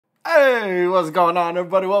Hey, what's going on,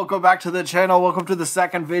 everybody? Welcome back to the channel. Welcome to the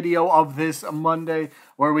second video of this Monday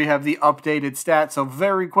where we have the updated stats. So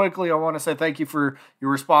very quickly, I want to say thank you for your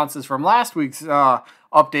responses from last week's updated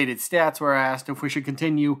stats where I asked if we should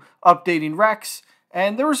continue updating Rex.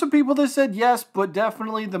 And there were some people that said yes, but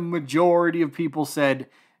definitely the majority of people said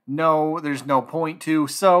no, there's no point to.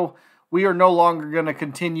 So we are no longer going to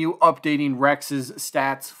continue updating Rex's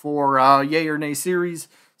stats for Yay or Nay series.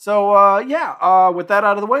 So, with that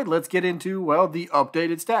out of the way, let's get into, well, the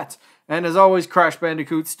updated stats. And as always, Crash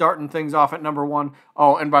Bandicoot starting things off at number 1.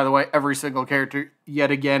 Oh, and by the way, every single character, yet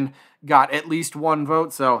again, got at least 1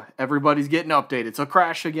 vote, so everybody's getting updated. So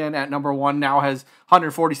Crash, again, at number 1, now has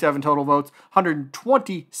 147 total votes,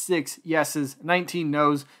 126 yeses, 19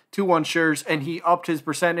 no's, 2 unsures, and he upped his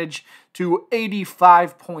percentage to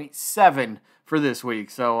 85.7 for this week.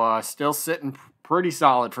 So, still sitting pretty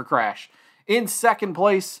solid for Crash. In second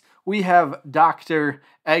place, we have Dr.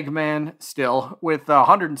 Eggman still with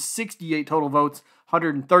 168 total votes,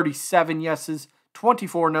 137 yeses,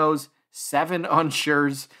 24 no's, 7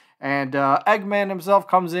 unsures, and Eggman himself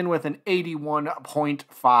comes in with an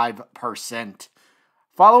 81.5%.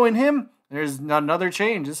 Following him, there's another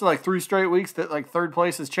change. This is like 3 straight weeks that like third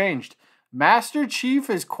place has changed. Master Chief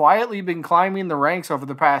has quietly been climbing the ranks over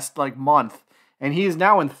the past like month, and he is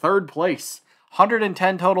now in third place.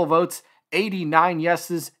 110 total votes, 89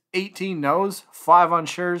 yeses, 18 no's, 5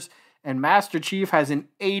 unsures, and Master Chief has an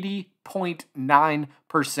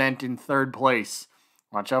 80.9% in third place.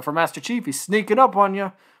 Watch out for Master Chief, he's sneaking up on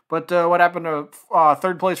you. But what happened to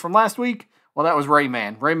third place from last week? Well, that was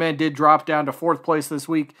Rayman. Rayman did drop down to fourth place this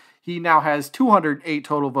week. He now has 208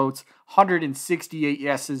 total votes, 168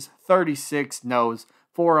 yeses, 36 no's,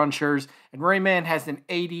 4 unsures, and Rayman has an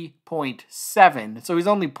 80.7. So he's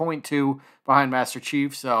only 0.2 behind Master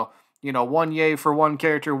Chief, so you know, 1 yay for one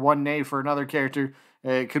character, 1 nay for another character.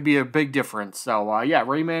 It could be a big difference. So,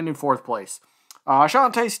 Rayman in fourth place.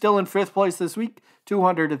 Shantae still in fifth place this week.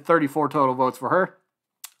 234 total votes for her.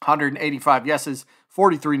 185 yeses,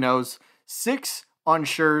 43 no's, 6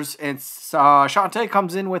 unsures. And Shantae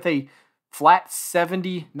comes in with a flat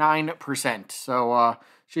 79%. So,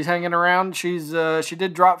 she's hanging around. She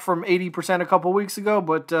did drop from 80% a couple weeks ago,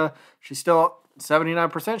 but she's still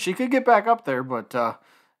 79%. She could get back up there, but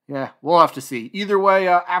yeah, we'll have to see. Either way,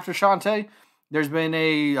 after Shantae, there's been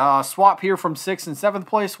a swap here from 6th and 7th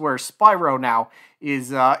place, where Spyro now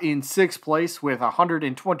is in 6th place with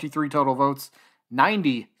 123 total votes,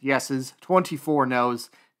 90 yeses, 24 no's,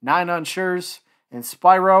 9 unsures, and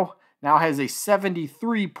Spyro now has a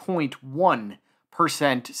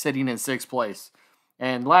 73.1% sitting in 6th place.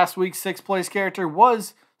 And last week's 6th place character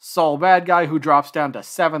was Saul Bad Guy, who drops down to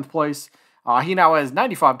 7th place. He now has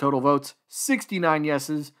 95 total votes, 69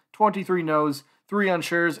 yeses, 23 no's, 3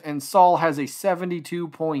 unsures, and Saul has a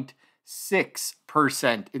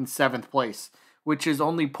 72.6% in 7th place, which is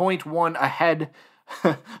only 0.1 ahead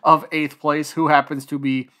of 8th place, who happens to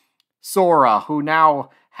be Sora, who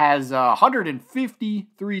now has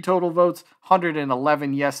 153 total votes,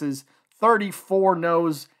 111 yeses, 34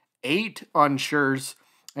 no's, 8 unsures,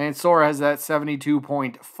 and Sora has that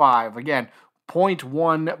 72.5. Again,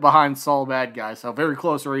 0.1 behind Saul Bad Guy, so very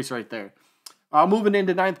close race right there. Moving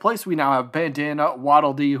into 9th place, we now have Bandana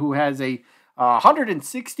Waddle Dee, who has a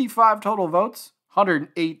 165 total votes,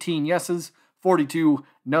 118 yeses, 42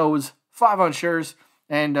 no's, 5 unsures,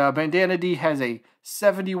 and Bandana D has a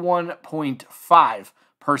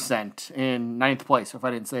 71.5% in 9th place, if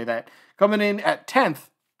I didn't say that. Coming in at 10th,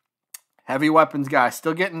 Heavy Weapons Guy,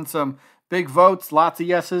 still getting some big votes, lots of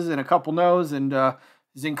yeses and a couple no's, and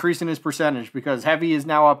is increasing his percentage because Heavy is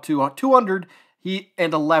now up to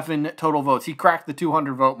 211 total votes. He cracked the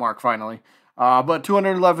 200 vote mark finally. But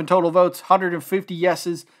 211 total votes, 150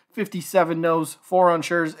 yeses, 57 no's, 4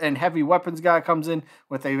 unsures, and Heavy Weapons Guy comes in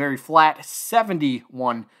with a very flat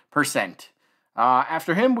 71%.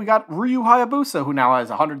 After him, we got Ryu Hayabusa, who now has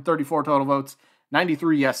 134 total votes,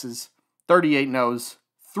 93 yeses, 38 no's,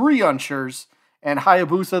 3 unsures, and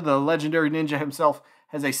Hayabusa, the legendary ninja himself,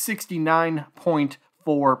 has a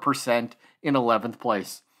 69.4% in 11th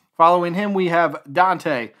place. Following him, we have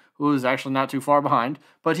Dante, who is actually not too far behind,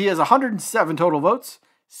 but he has 107 total votes,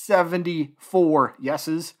 74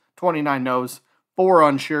 yeses, 29 no's, 4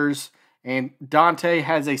 unsures, and Dante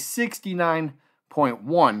has a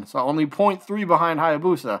 69.1, so only 0.3 behind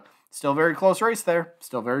Hayabusa. Still very close race there,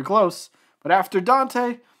 still very close. But after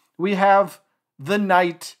Dante, we have the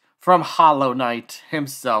Knight from Hollow Knight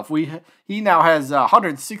himself. He now has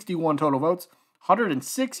 161 total votes,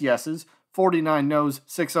 106 yeses, 49 no's,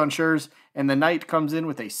 6 unsures, and the Knight comes in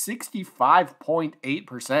with a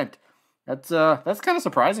 65.8%. That's kind of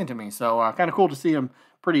surprising to me, so kind of cool to see him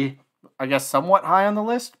pretty, I guess, somewhat high on the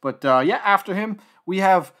list. But yeah, after him, we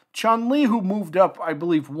have Chun-Li, who moved up, I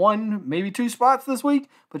believe, 1, maybe 2 spots this week.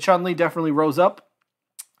 But Chun-Li definitely rose up.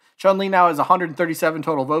 Chun-Li now has 137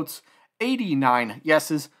 total votes, 89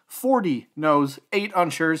 yeses, 40 no's, 8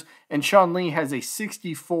 unsure's, and Chun-Li has a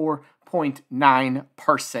 64.9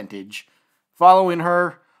 percentage. Following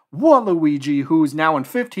her, Waluigi, who's now in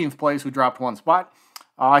 15th place, who dropped 1 spot.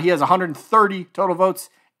 He has 130 total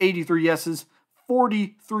votes, 83 yeses,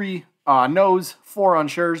 43 no's, 4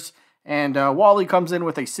 unsure's, and Wally comes in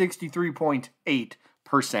with a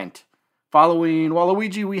 63.8%. Following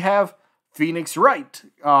Waluigi, we have Phoenix Wright.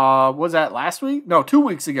 Was that last week? No, 2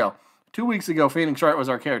 weeks ago. 2 weeks ago, Phoenix Wright was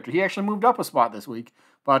our character. He actually moved up a spot this week,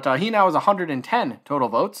 but he now has 110 total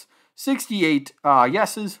votes, 68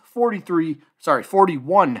 yeses,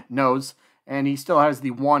 41 no's, and he still has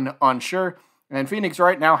the 1 unsure. And Phoenix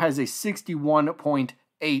Wright now has a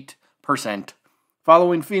 61.8%.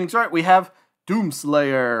 Following Phoenix Wright, we have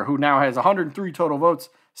Doomslayer, who now has 103 total votes,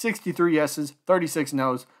 63 yeses, 36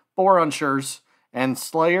 no's, 4 unsures, and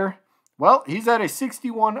Slayer, well, he's at a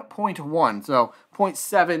 61.1, so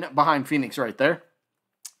 0.7 behind Phoenix right there.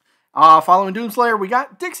 Following Doomslayer, we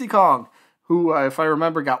got Dixie Kong, who, if I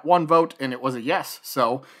remember, got 1 vote, and it was a yes.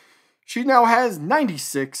 So she now has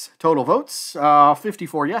 96 total votes,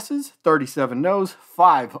 54 yeses, 37 no's,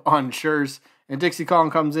 5 unsures, and Dixie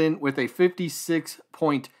Kong comes in with a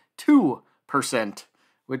 56.2%,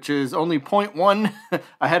 which is only 0.1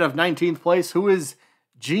 ahead of 19th place, who is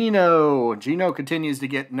Gino. Gino continues to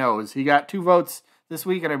get no's. He got 2 votes this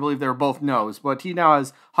week, and I believe they were both no's. But he now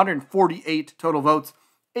has 148 total votes,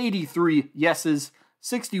 83 yeses,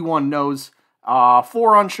 61 no's,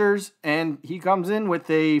 4 unsures, and he comes in with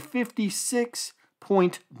a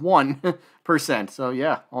 56.1%. So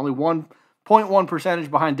yeah, only 1.1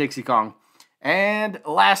 percentage behind Dixie Kong. And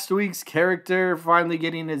last week's character finally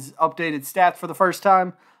getting his updated stats for the first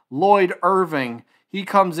time, Lloyd Irving. He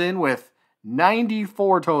comes in with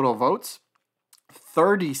 94 total votes,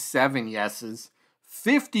 37 yeses,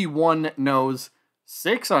 51 no's,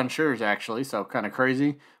 6 unsures actually, so kind of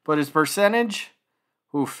crazy. But his percentage,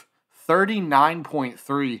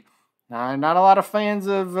 39.3. Not a lot of fans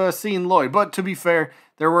of seeing Lloyd, but to be fair,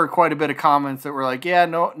 there were quite a bit of comments that were like, yeah,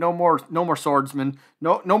 no more swordsmen,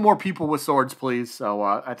 no more people with swords, please. So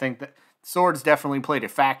I think that swords definitely played a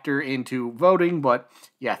factor into voting, but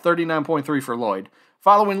yeah, 39.3 for Lloyd.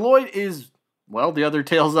 Following Lloyd is, well, the other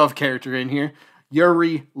Tales of character in here,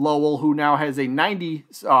 Yuri Lowell, who now has a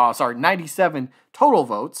 97 total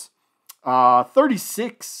votes.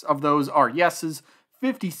 36 of those are yeses,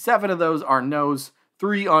 57 of those are no's,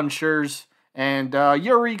 3 unsures, and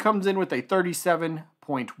Yuri comes in with a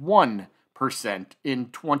 37.1% in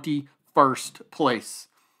 21st place.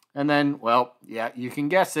 And then, well, yeah, you can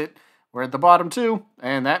guess it. We're at the bottom 2,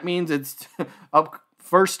 and that means it's up.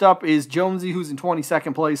 First up is Jonesy, who's in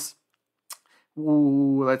 22nd place.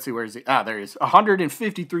 Ooh, let's see, where is he? There he is.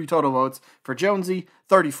 153 total votes for Jonesy,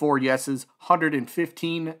 34 yeses,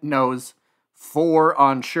 115 no's, 4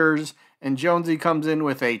 unsures, and Jonesy comes in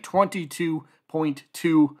with a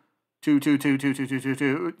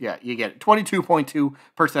 22.2. Yeah, you get it. 22.2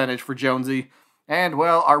 percentage for Jonesy. And,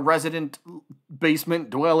 well, our resident basement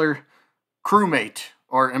dweller crewmate,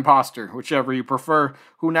 or imposter, whichever you prefer,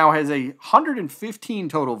 who now has 115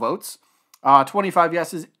 total votes, 25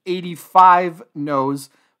 yeses, 85 no's,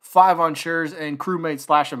 5 unsures, and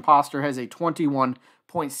crewmate / imposter has a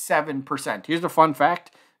 21.7%. Here's a fun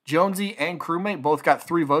fact. Jonesy and crewmate both got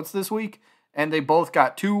 3 votes this week, and they both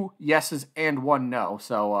got 2 yeses and 1 no.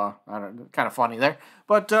 So, I don't know, kind of funny there.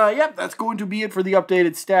 But, yeah, that's going to be it for the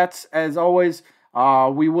updated stats. As always,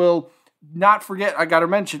 we will not forget, I gotta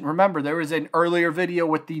mention, remember, there was an earlier video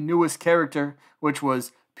with the newest character, which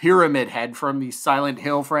was Pyramid Head from the Silent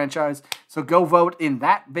Hill franchise. So go vote in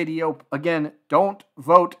that video. Again, don't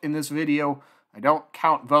vote in this video. I don't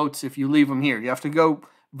count votes if you leave them here. You have to go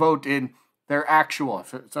vote in their actual.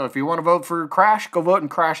 So if you want to vote for Crash, go vote in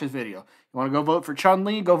Crash's video. You want to go vote for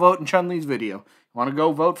Chun-Li, go vote in Chun-Li's video. You want to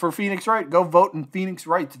go vote for Phoenix Wright, go vote in Phoenix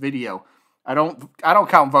Wright's video. I don't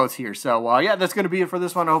count votes here. So, yeah, that's going to be it for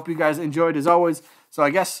this one. I hope you guys enjoyed as always. So I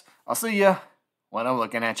guess I'll see you when I'm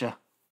looking at you.